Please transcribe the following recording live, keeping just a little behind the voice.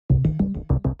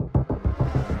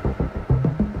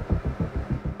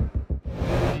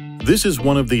This is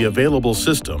one of the available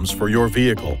systems for your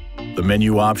vehicle. The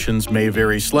menu options may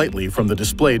vary slightly from the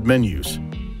displayed menus.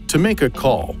 To make a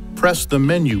call, press the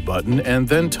menu button and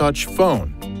then touch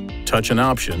Phone. Touch an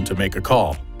option to make a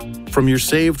call. From your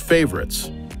saved favorites,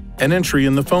 an entry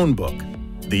in the phone book,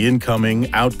 the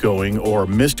incoming, outgoing, or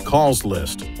missed calls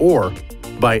list, or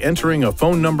by entering a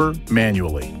phone number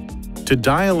manually. To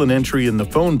dial an entry in the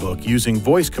phone book using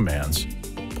voice commands,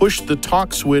 push the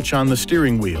talk switch on the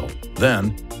steering wheel,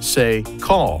 then say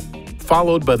 "Call,"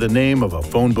 followed by the name of a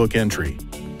phone book entry.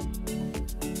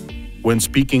 When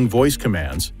speaking voice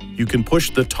commands, you can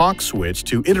push the talk switch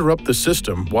to interrupt the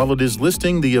system while it is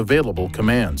listing the available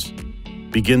commands.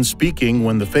 Begin speaking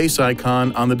when the face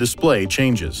icon on the display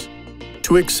changes.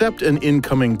 To accept an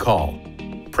incoming call,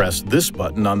 press this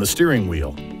button on the steering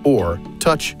wheel or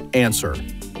touch Answer.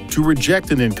 To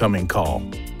reject an incoming call,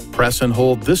 press and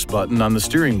hold this button on the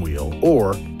steering wheel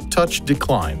or touch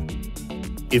Decline.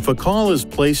 If a call is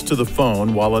placed to the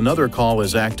phone while another call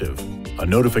is active, a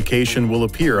notification will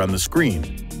appear on the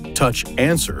screen. Touch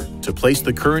Answer to place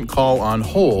the current call on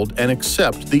hold and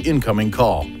accept the incoming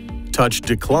call. Touch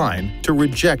Decline to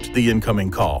reject the incoming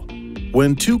call.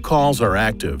 When two calls are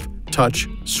active, touch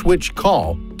Switch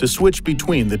Call to switch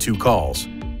between the two calls.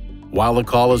 While a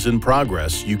call is in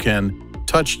progress, you can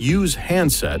touch Use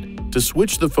Handset to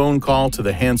switch the phone call to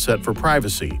the handset for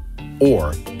privacy,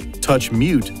 or touch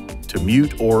Mute to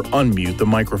mute or unmute the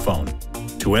microphone.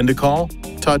 To end a call,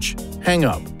 touch Hang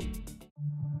Up.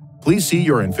 Please see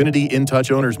your INFINITI InTouch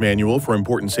Owner's Manual for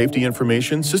important safety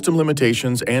information, system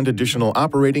limitations, and additional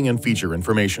operating and feature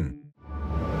information.